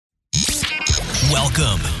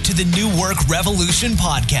Welcome to the New Work Revolution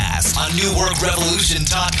podcast on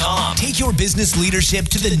newworkrevolution.com. Take your business leadership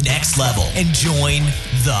to the next level and join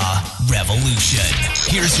the revolution.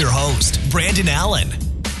 Here's your host, Brandon Allen.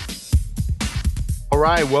 All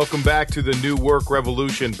right, welcome back to the New Work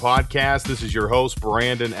Revolution podcast. This is your host,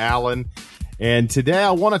 Brandon Allen. And today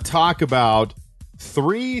I want to talk about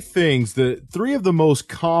three of the most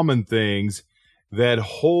common things that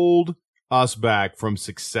hold us back from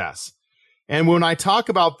success. And when I talk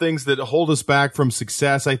about things that hold us back from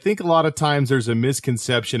success, I think a lot of times there's a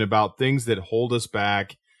misconception about things that hold us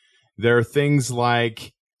back. There are things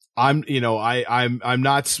like I'm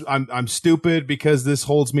stupid because this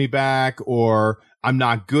holds me back, or I'm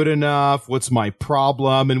not good enough. What's my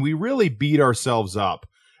problem? And we really beat ourselves up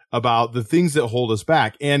about the things that hold us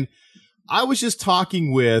back. And I was just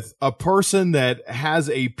talking with a person that has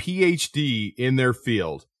a PhD in their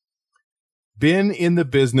field, been in the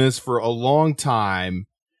business for a long time,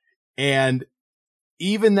 and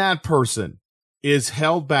even that person is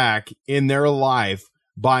held back in their life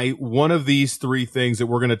by one of these three things that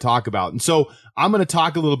we're going to talk about. And so I'm going to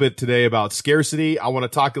talk a little bit today about scarcity. I want to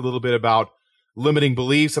talk a little bit about limiting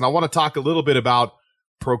beliefs, and I want to talk a little bit about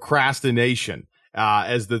procrastination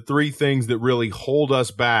as the three things that really hold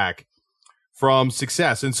us back from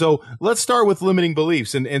success. And so let's start with limiting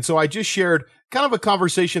beliefs. And so I just shared kind of a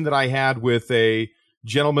conversation that I had with a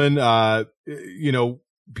gentleman,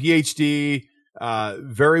 PhD,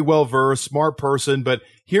 very well-versed, smart person. But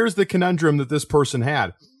here's the conundrum that this person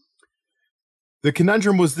had. The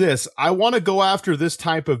conundrum was this: I want to go after this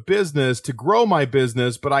type of business to grow my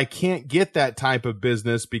business, but I can't get that type of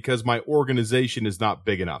business because my organization is not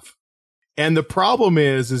big enough. And the problem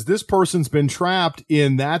is this person's been trapped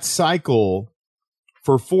in that cycle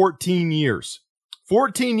for 14 years.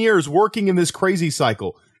 14 years working in this crazy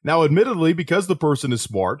cycle. Now, admittedly, because the person is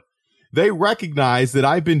smart, they recognize that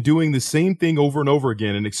I've been doing the same thing over and over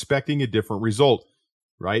again and expecting a different result,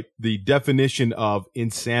 right? The definition of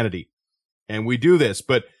insanity. And we do this.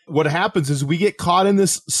 But what happens is we get caught in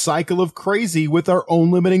this cycle of crazy with our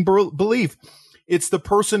own limiting belief. It's the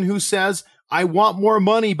person who says, I want more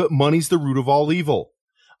money, but money's the root of all evil.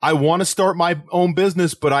 I want to start my own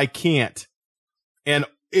business, but I can't. And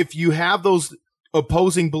if you have those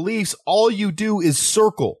opposing beliefs, all you do is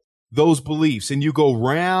circle those beliefs and you go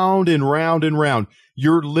round and round and round.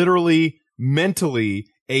 You're literally mentally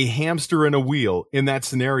a hamster in a wheel in that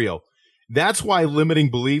scenario. That's why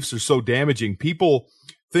limiting beliefs are so damaging. People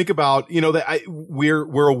think about, that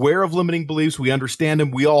we're aware of limiting beliefs. We understand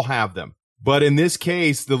them. We all have them. But in this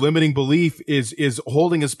case, the limiting belief is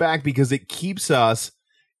holding us back because it keeps us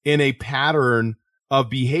in a pattern of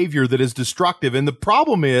behavior that is destructive. And the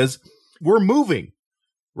problem is we're moving,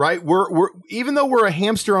 right? We're even though we're a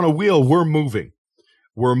hamster on a wheel, we're moving.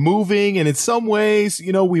 We're moving. And in some ways,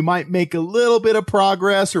 we might make a little bit of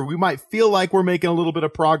progress, or we might feel like we're making a little bit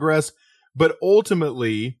of progress, but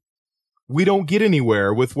ultimately we don't get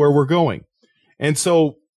anywhere with where we're going. And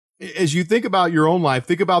so as you think about your own life,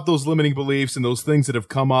 think about those limiting beliefs and those things that have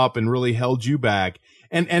come up and really held you back,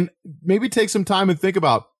 and maybe take some time and think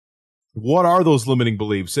about what are those limiting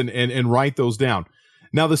beliefs and write those down.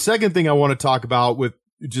 Now, the second thing I want to talk about with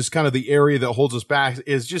just kind of the area that holds us back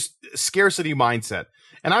is just scarcity mindset.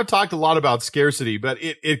 And I've talked a lot about scarcity, but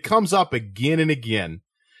it comes up again and again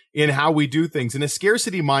in how we do things. And a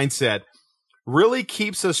scarcity mindset really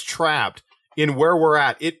keeps us trapped in where we're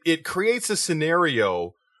at. It creates a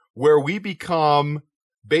scenario where we become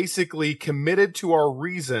basically committed to our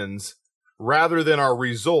reasons rather than our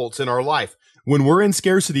results in our life. When we're in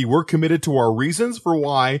scarcity, we're committed to our reasons for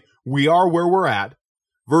why we are where we're at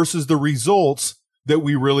versus the results that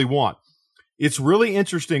we really want. It's really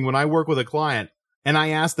interesting when I work with a client and I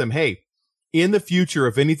ask them, hey, in the future,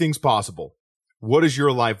 if anything's possible, what does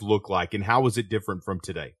your life look like and how is it different from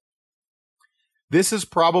today? This is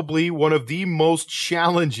probably one of the most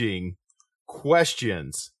challenging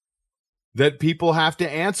questions that people have to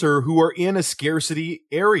answer who are in a scarcity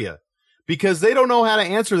area, because they don't know how to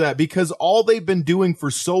answer that, because all they've been doing for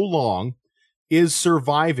so long is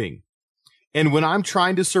surviving. And when I'm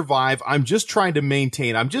trying to survive, I'm just trying to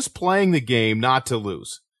maintain. I'm just playing the game not to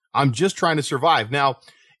lose. I'm just trying to survive. Now,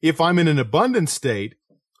 if I'm in an abundant state,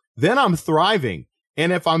 then I'm thriving.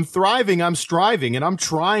 And if I'm thriving, I'm striving, and I'm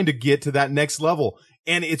trying to get to that next level.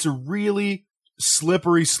 And it's a really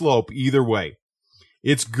slippery slope either way.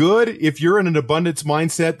 It's good if you're in an abundance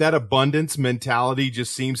mindset. That abundance mentality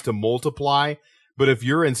just seems to multiply. But if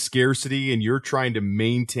you're in scarcity and you're trying to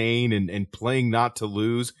maintain and playing not to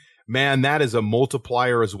lose, man, that is a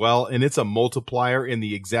multiplier as well. And it's a multiplier in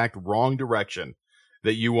the exact wrong direction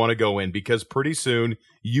that you want to go in, because pretty soon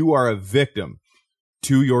you are a victim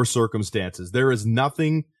to your circumstances. There is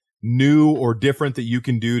nothing new or different that you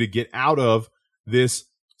can do to get out of this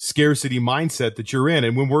scarcity mindset that you're in.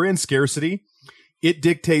 And when we're in scarcity, it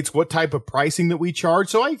dictates what type of pricing that we charge.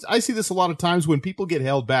 So I see this a lot of times when people get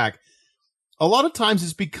held back. A lot of times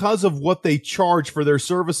it's because of what they charge for their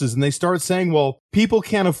services. And they start saying, well, people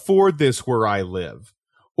can't afford this where I live,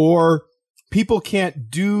 or people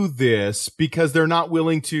can't do this because they're not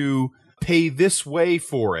willing to pay this way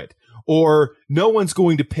for it, or no one's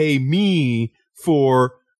going to pay me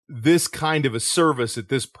for this kind of a service at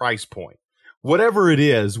this price point. Whatever it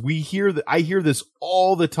is, I hear this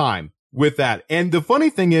all the time with that. And the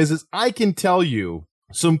funny thing is I can tell you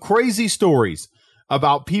some crazy stories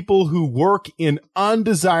about people who work in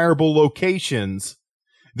undesirable locations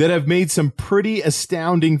that have made some pretty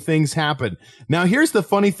astounding things happen. Now, here's the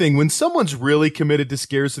funny thing. When someone's really committed to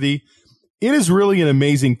scarcity, it is really an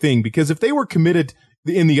amazing thing, because if they were committed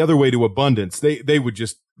in the other way to abundance, they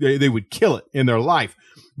would kill it in their life.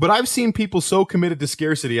 But I've seen people so committed to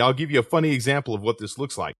scarcity. I'll give you a funny example of what this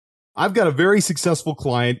looks like. I've got a very successful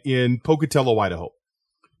client in Pocatello, Idaho.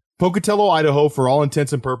 Pocatello, Idaho, for all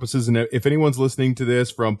intents and purposes, and if anyone's listening to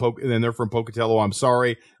this and they're from Pocatello, I'm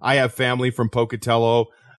sorry. I have family from Pocatello.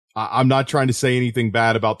 I'm not trying to say anything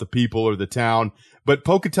bad about the people or the town, but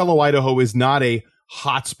Pocatello, Idaho is not a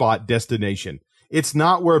hotspot destination. It's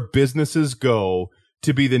not where businesses go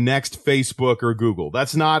to be the next Facebook or Google.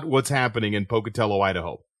 That's not what's happening in Pocatello,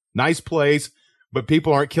 Idaho. Nice place, but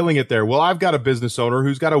people aren't killing it there. Well, I've got a business owner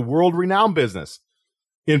who's got a world-renowned business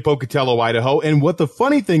in Pocatello, Idaho. And what the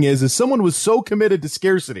funny thing is someone was so committed to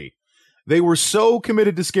scarcity. They were so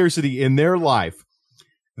committed to scarcity in their life.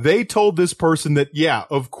 They told this person that, yeah,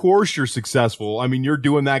 of course you're successful. I mean, you're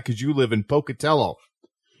doing that because you live in Pocatello.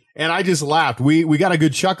 And I just laughed. We got a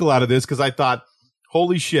good chuckle out of this because I thought,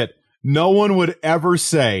 holy shit, no one would ever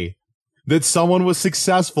say that someone was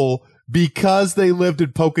successful because they lived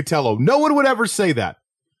in Pocatello. No one would ever say that,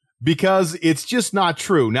 because it's just not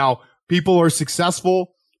true. Now, people are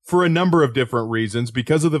successful for a number of different reasons,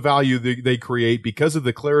 because of the value they create, because of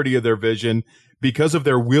the clarity of their vision, because of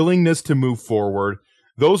their willingness to move forward.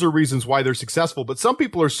 Those are reasons why they're successful. But some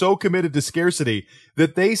people are so committed to scarcity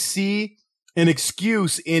that they see an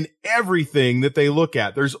excuse in everything that they look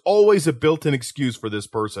at. There's always a built-in excuse for this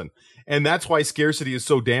person. And that's why scarcity is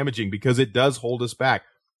so damaging, because it does hold us back.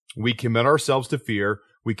 We commit ourselves to fear.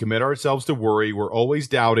 We commit ourselves to worry. We're always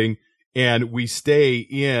doubting, and we stay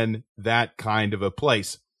in that kind of a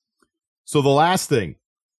place. So the last thing,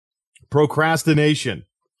 procrastination.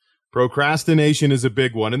 Procrastination is a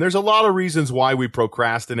big one. And there's a lot of reasons why we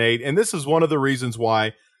procrastinate. And this is one of the reasons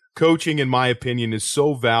why coaching, in my opinion, is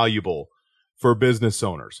so valuable for business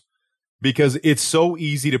owners, because it's so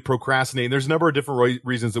easy to procrastinate. And there's a number of different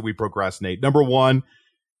reasons that we procrastinate. Number one,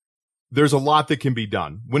 there's a lot that can be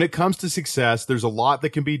done. When it comes to success, there's a lot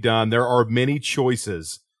that can be done. There are many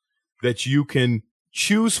choices that you can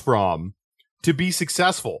choose from to be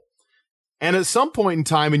successful. And at some point in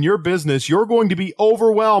time in your business, you're going to be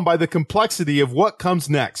overwhelmed by the complexity of what comes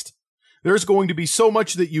next. There's going to be so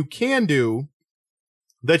much that you can do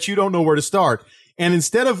that you don't know where to start. And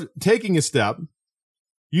instead of taking a step,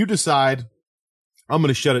 you decide, I'm going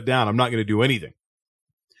to shut it down. I'm not going to do anything.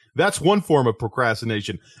 That's one form of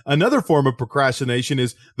procrastination. Another form of procrastination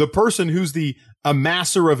is the person who's the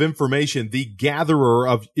amasser of information, the gatherer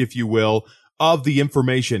of, if you will, of the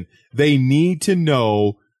information. They need to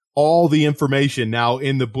know all the information. Now,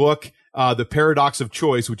 in the book, The Paradox of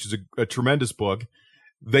Choice, which is a tremendous book,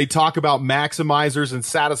 they talk about maximizers and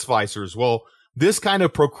satisficers. Well, this kind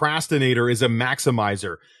of procrastinator is a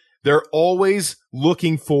maximizer. They're always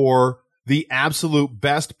looking for the absolute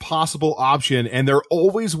best possible option, and they're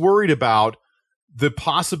always worried about the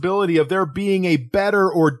possibility of there being a better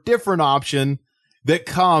or different option that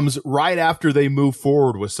comes right after they move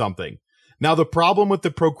forward with something. Now, the problem with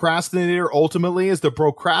the procrastinator ultimately is the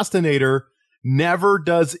procrastinator never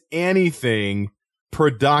does anything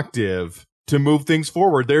productive to move things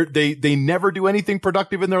forward. They never do anything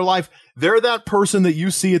productive in their life. They're that person that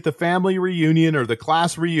you see at the family reunion or the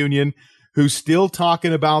class reunion who's still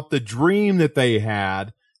talking about the dream that they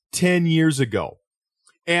had 10 years ago.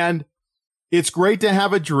 And it's great to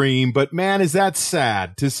have a dream, but man, is that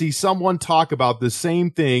sad to see someone talk about the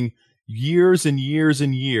same thing years and years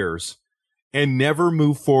and years and never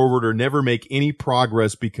move forward or never make any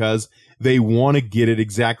progress because they want to get it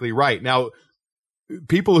exactly right. Now,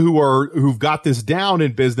 people who've got this down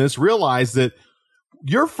in business realize that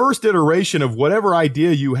your first iteration of whatever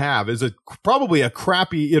idea you have is probably a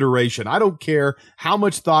crappy iteration. I don't care how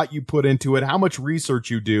much thought you put into it, how much research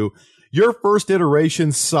you do. Your first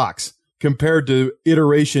iteration sucks compared to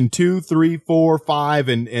iteration 2, 3, 4, 5,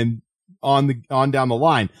 and on down the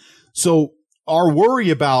line. So our worry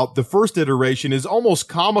about the first iteration is almost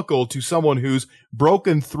comical to someone who's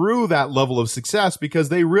broken through that level of success, because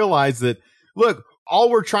they realize that, look, all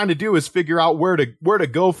we're trying to do is figure out where to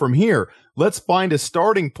go from here. Let's find a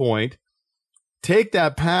starting point, take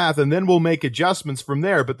that path, and then we'll make adjustments from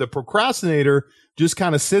there. But the procrastinator just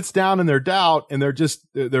kind of sits down in their doubt, and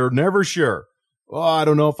they're never sure. Oh, I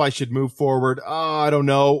don't know if I should move forward. Oh, I don't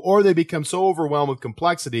know. Or they become so overwhelmed with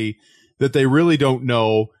complexity that they really don't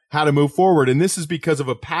know how to move forward. And this is because of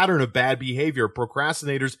a pattern of bad behavior.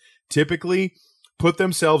 Procrastinators typically put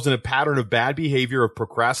themselves in a pattern of bad behavior, of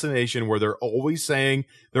procrastination, where they're always saying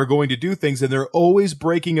they're going to do things and they're always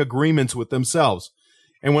breaking agreements with themselves.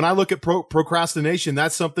 And when I look at procrastination,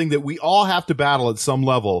 that's something that we all have to battle at some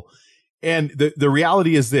level. And the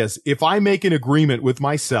reality is this: if I make an agreement with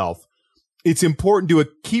myself, it's important to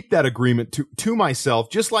keep that agreement to myself,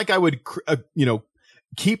 just like I would,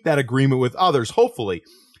 keep that agreement with others, hopefully.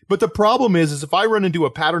 But the problem is if I run into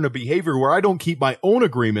a pattern of behavior where I don't keep my own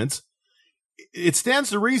agreements, it stands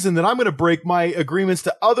to reason that I'm going to break my agreements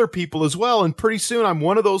to other people as well. And pretty soon I'm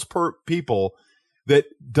one of those people that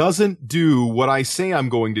doesn't do what I say I'm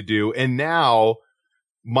going to do. And now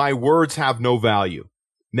my words have no value.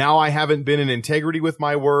 Now I haven't been in integrity with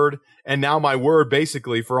my word. And now my word,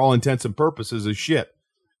 basically, for all intents and purposes, is shit.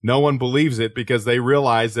 No one believes it because they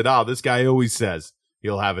realize that, this guy always says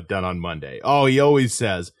he'll have it done on Monday. Oh, he always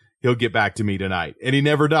says he'll get back to me tonight. And he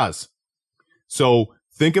never does. So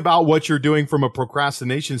think about what you're doing from a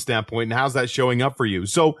procrastination standpoint and how's that showing up for you.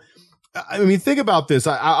 So, I mean, think about this.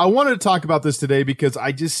 I wanted to talk about this today because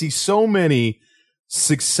I just see so many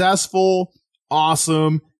successful,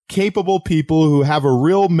 awesome, capable people who have a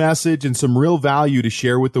real message and some real value to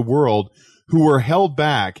share with the world who were held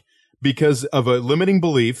back because of a limiting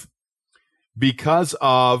belief, because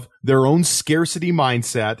of their own scarcity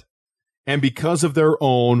mindset, and because of their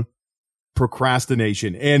own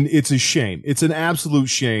procrastination. And it's a shame. It's an absolute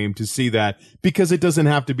shame to see that, because it doesn't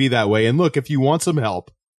have to be that way. And look, if you want some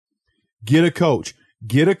help, get a coach.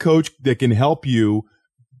 Get a coach that can help you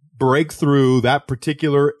break through that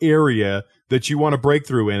particular area that you want to break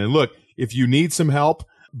through in. And look, if you need some help,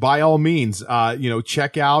 by all means,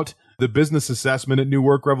 check out the business assessment at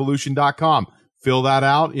newworkrevolution.com. Fill that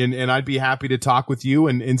out, and I'd be happy to talk with you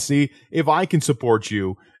and see if I can support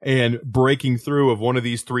you in breaking through of one of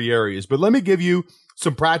these three areas. But let me give you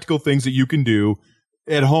some practical things that you can do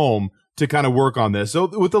at home to kind of work on this. So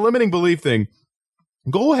with the limiting belief thing,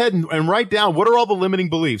 go ahead and write down what are all the limiting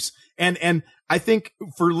beliefs. And I think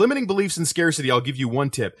for limiting beliefs and scarcity, I'll give you one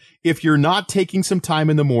tip. If you're not taking some time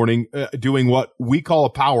in the morning doing what we call a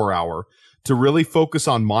power hour to really focus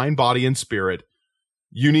on mind, body, and spirit,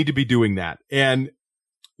 you need to be doing that. And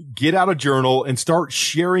get out a journal and start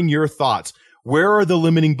sharing your thoughts. Where are the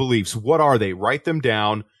limiting beliefs? What are they? Write them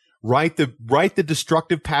down. Write the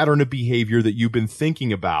destructive pattern of behavior that you've been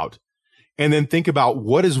thinking about. And then think about,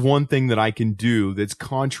 what is one thing that I can do that's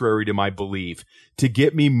contrary to my belief to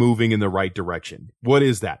get me moving in the right direction? What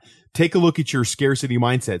is that? Take a look at your scarcity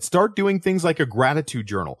mindset. Start doing things like a gratitude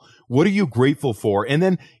journal. What are you grateful for? And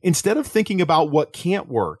then instead of thinking about what can't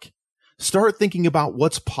work, start thinking about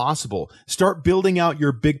what's possible. Start building out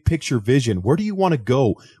your big picture vision. Where do you want to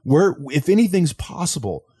go? Where, if anything's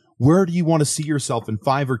possible, where do you want to see yourself in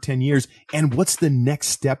 5 or 10 years? And what's the next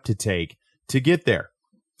step to take to get there?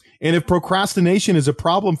 And if procrastination is a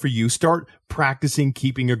problem for you, start practicing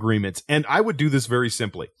keeping agreements. And I would do this very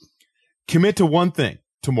simply. Commit to one thing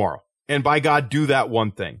tomorrow, and by God, do that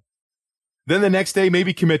one thing. Then the next day,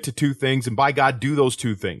 maybe commit to 2 things, and by God, do those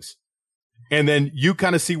 2 things. And then you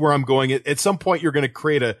kind of see where I'm going. At some point, you're going to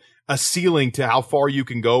create a ceiling to how far you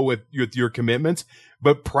can go with your commitments,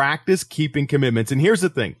 but practice keeping commitments. And here's the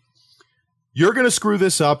thing. You're going to screw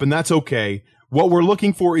this up, and that's okay. What we're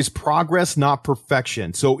looking for is progress, not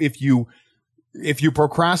perfection. So if you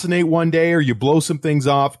procrastinate one day or you blow some things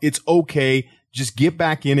off, it's okay. Just get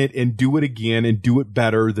back in it and do it again and do it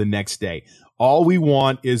better the next day. All we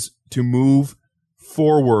want is to move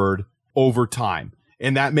forward over time.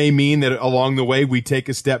 And that may mean that along the way we take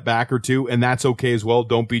a step back or 2, and that's okay as well.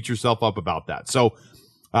 Don't beat yourself up about that. So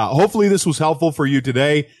hopefully this was helpful for you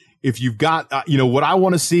today. If you've got, what I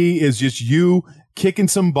want to see is just you kicking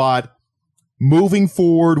some butt, moving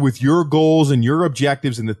forward with your goals and your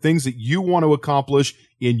objectives and the things that you want to accomplish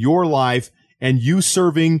in your life, and you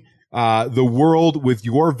serving the world with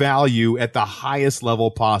your value at the highest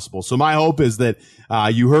level possible. So my hope is that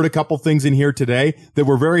you heard a couple things in here today that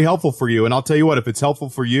were very helpful for you. And I'll tell you what, if it's helpful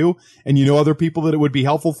for you and you know other people that it would be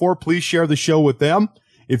helpful for, please share the show with them.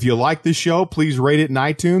 If you like the show, please rate it in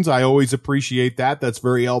iTunes. I always appreciate that. That's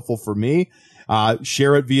very helpful for me.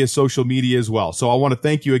 Share it via social media as well. So I want to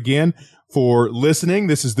thank you again for listening.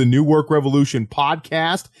 This is the New Work Revolution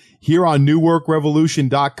podcast here on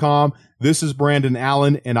newworkrevolution.com. This is Brandon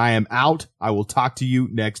Allen, and I am out. I will talk to you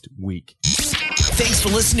next week. Thanks for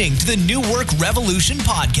listening to the New Work Revolution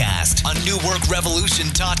podcast on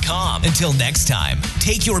newworkrevolution.com. Until next time,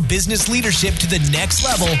 take your business leadership to the next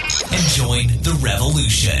level and join the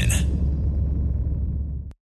revolution.